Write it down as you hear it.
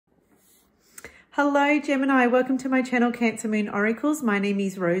Hello Gemini, welcome to my channel Cancer Moon Oracles. My name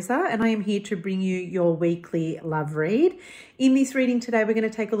is Rosa and I am here to bring you your weekly love read. In this reading today, we're going to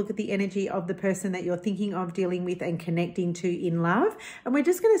take a look at the energy of the person that you're thinking of dealing with and connecting to in love. And we're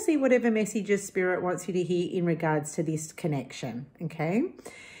just going to see whatever messages Spirit wants you to hear in regards to this connection, okay?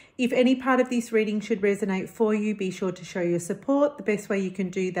 If any part of this reading should resonate for you, be sure to show your support. The best way you can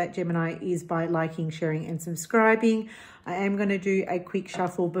do that, Gemini, is by liking, sharing and subscribing. I am going to do a quick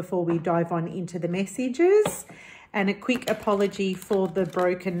shuffle before we dive on into the messages. And a quick apology for the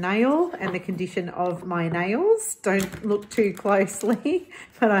broken nail and the condition of my nails. Don't look too closely,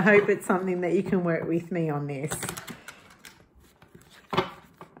 but I hope it's something that you can work with me on this.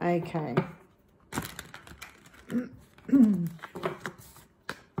 Okay.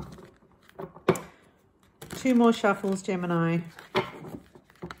 Two more shuffles, Gemini.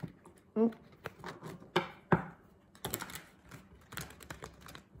 Oh.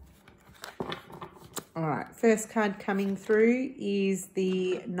 All right, first card coming through is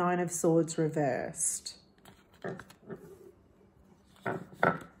the Nine of Swords reversed.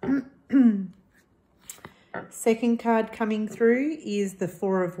 Second card coming through is the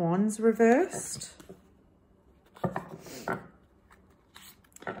Four of Wands reversed.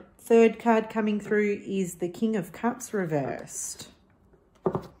 Third card coming through is the King of Cups reversed.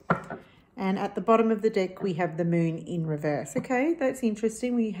 And at the bottom of the deck, we have the Moon in reverse. Okay, that's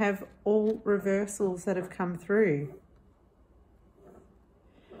interesting. We have all reversals that have come through.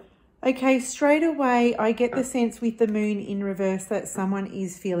 Okay, straight away, I get the sense with the Moon in reverse that someone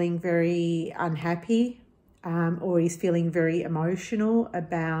is feeling very unhappy or is feeling very emotional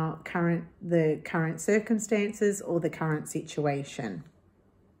about the current circumstances or the current situation.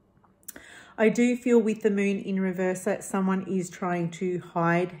 I do feel with the Moon in reverse that someone is trying to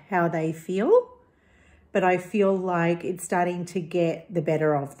hide how they feel, but I feel like it's starting to get the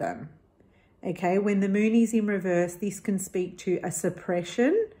better of them. Okay, when the Moon is in reverse, this can speak to a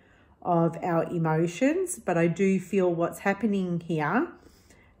suppression of our emotions, but I do feel what's happening here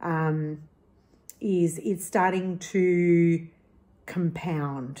is it's starting to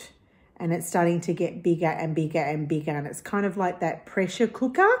compound and it's starting to get bigger and bigger and bigger, and it's kind of like that pressure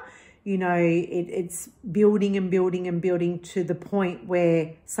cooker. You know, it's building and building and building to the point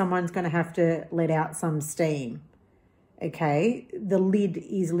where someone's going to have to let out some steam. Okay, the lid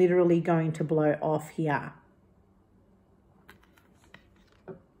is literally going to blow off here.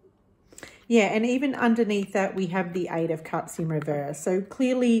 Yeah, and even underneath that, we have the Eight of Cups in reverse. So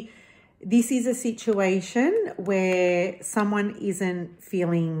clearly, this is a situation where someone isn't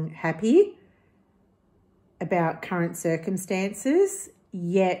feeling happy about current circumstances,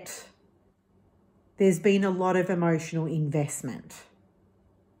 yet there's been a lot of emotional investment.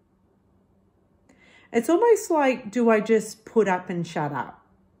 It's almost like, do I just put up and shut up?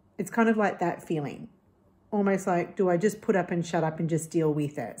 It's kind of like that feeling. Almost like, do I just put up and shut up and just deal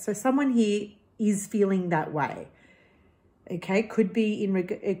with it? So someone here is feeling that way. Okay, it could be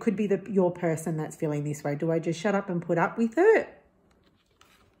your person that's feeling this way. Do I just shut up and put up with it?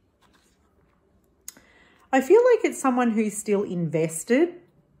 I feel like it's someone who's still invested.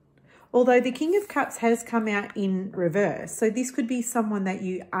 Although the King of Cups has come out in reverse. So this could be someone that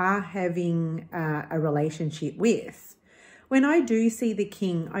you are having a relationship with. When I do see the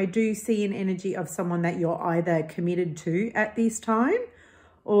King, I do see an energy of someone that you're either committed to at this time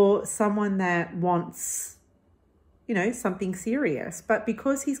or someone that wants, you know, something serious. But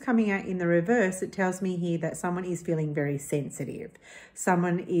because he's coming out in the reverse, it tells me here that someone is feeling very sensitive.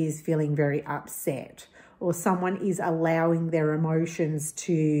 Someone is feeling very upset, or someone is allowing their emotions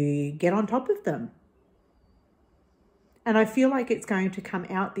to get on top of them. And I feel like it's going to come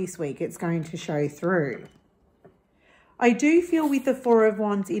out this week. It's going to show through. I do feel with the Four of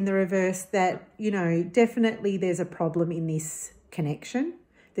Wands in the reverse that, you know, definitely there's a problem in this connection.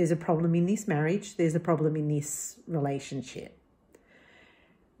 There's a problem in this marriage. There's a problem in this relationship.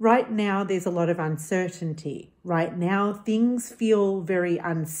 Right now, there's a lot of uncertainty. Right now, things feel very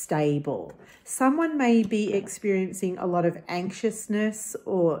unstable. Someone may be experiencing a lot of anxiousness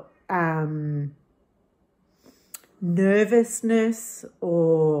or nervousness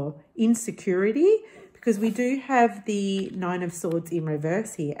or insecurity, because we do have the Nine of Swords in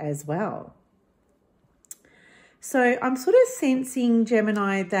reverse here as well. So I'm sort of sensing,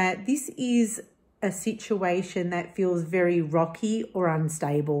 Gemini, that this is a situation that feels very rocky or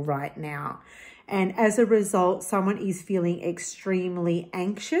unstable right now. And as a result, someone is feeling extremely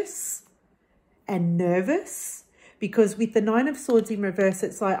anxious and nervous, because with the Nine of Swords in reverse,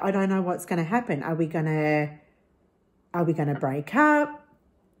 it's like, I don't know what's going to happen. Are we going to break up?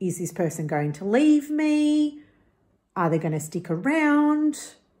 Is this person going to leave me? Are they going to stick around?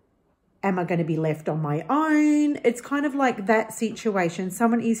 am I going to be left on my own? It's kind of like that situation.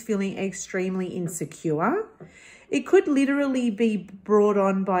 Someone is feeling extremely insecure. It could literally be brought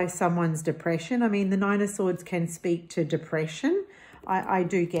on by someone's depression. I mean, the Nine of Swords can speak to depression. I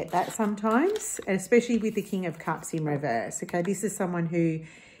do get that sometimes, especially with the King of Cups in reverse. Okay, this is someone who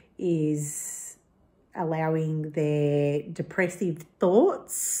is allowing their depressive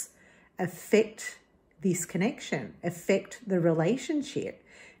thoughts affect this connection, affect the relationship.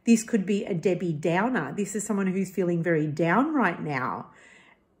 This could be a Debbie Downer. This is someone who's feeling very down right now,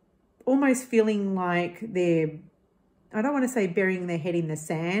 almost feeling like they're, I don't want to say burying their head in the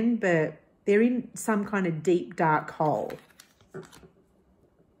sand, but they're in some kind of deep, dark hole.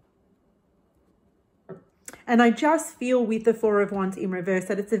 And I just feel with the Four of Wands in reverse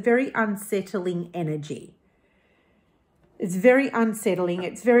that it's a very unsettling energy. It's very unsettling.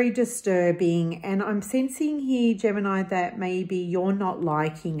 It's very disturbing. And I'm sensing here, Gemini, that maybe you're not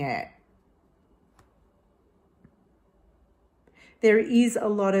liking it. There is a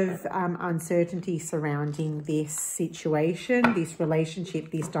lot of uncertainty surrounding this situation, this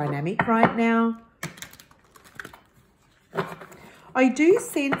relationship, this dynamic right now. I do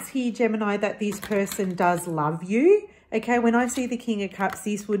sense here, Gemini, that this person does love you. Okay, when I see the King of Cups,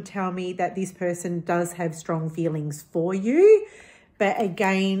 this would tell me that this person does have strong feelings for you. But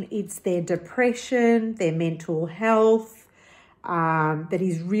again, it's their depression, their mental health, that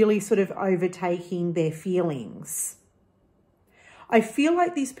is really sort of overtaking their feelings. I feel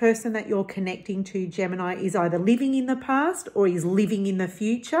like this person that you're connecting to, Gemini, is either living in the past or is living in the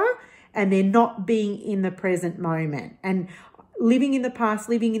future, and they're not being in the present moment. And living in the past,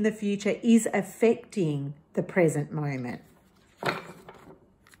 living in the future is affecting the present moment.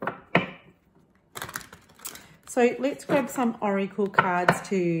 So let's grab some oracle cards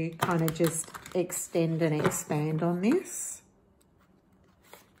to kind of just extend and expand on this.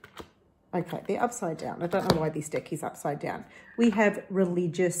 Okay, they're upside down. I don't know why this deck is upside down. We have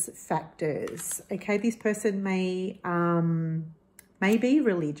religious factors. Okay, this person may be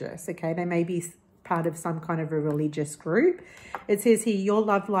religious. Okay, they may be part of some kind of a religious group. It says here, your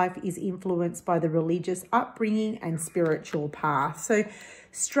love life is influenced by the religious upbringing and spiritual path. So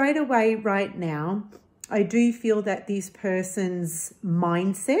straight away right now, I do feel that this person's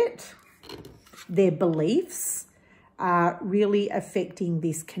mindset, their beliefs are really affecting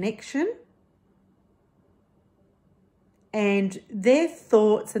this connection. And their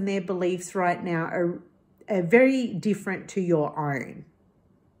thoughts and their beliefs right now are very different to your own.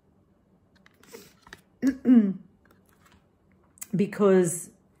 Because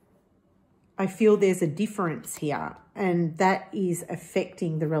I feel there's a difference here, and that is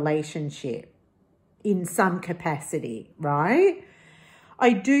affecting the relationship in some capacity, right?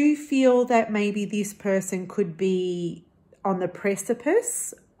 I do feel that maybe this person could be on the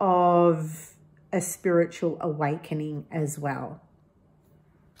precipice of a spiritual awakening as well.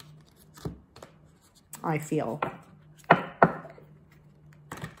 I feel.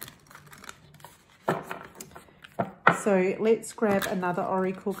 So let's grab another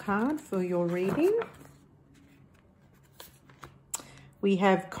oracle card for your reading. We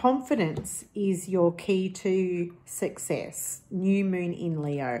have confidence is your key to success. New moon in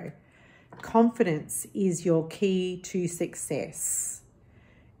Leo. Confidence is your key to success.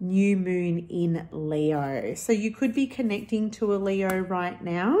 New moon in Leo. So you could be connecting to a Leo right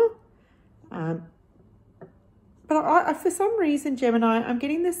now. But for some reason, Gemini, I'm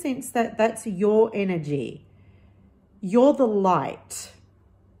getting the sense that that's your energy. You're the light.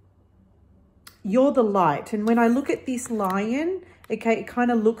 You're the light. And when I look at this lion, okay, it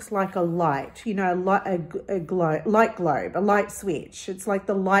kind of looks like a light, you know, light globe, a light switch. It's like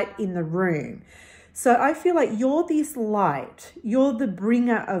the light in the room. So I feel like you're this light. You're the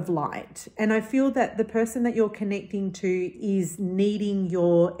bringer of light. And I feel that the person that you're connecting to is needing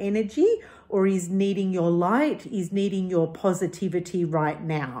your energy, or is needing your light, is needing your positivity right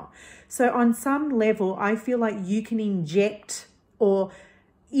now. So on some level, I feel like you can inject or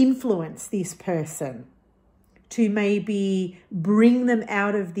influence this person to maybe bring them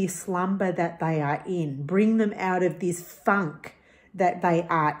out of this slumber that they are in, bring them out of this funk that they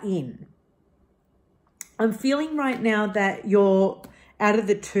are in. I'm feeling right now that you're, out of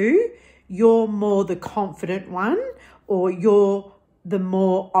the two, you're more the confident one, or you're the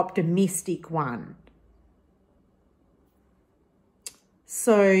more optimistic one.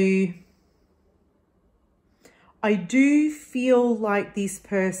 So I do feel like this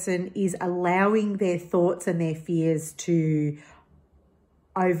person is allowing their thoughts and their fears to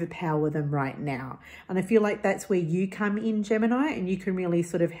overpower them right now. And I feel like that's where you come in, Gemini, and you can really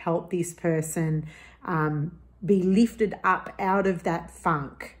sort of help this person be lifted up out of that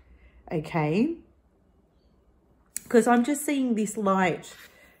funk, okay? Because I'm just seeing this light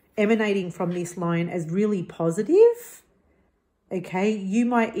emanating from this line as really positive, okay? You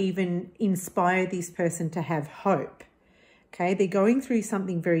might even inspire this person to have hope, okay? They're going through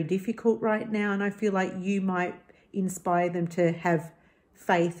something very difficult right now, and I feel like you might inspire them to have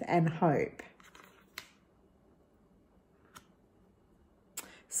faith and hope.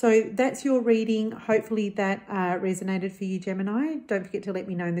 So that's your reading. Hopefully that resonated for you, Gemini. Don't forget to let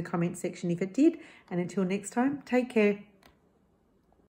me know in the comment section if it did. And until next time, take care.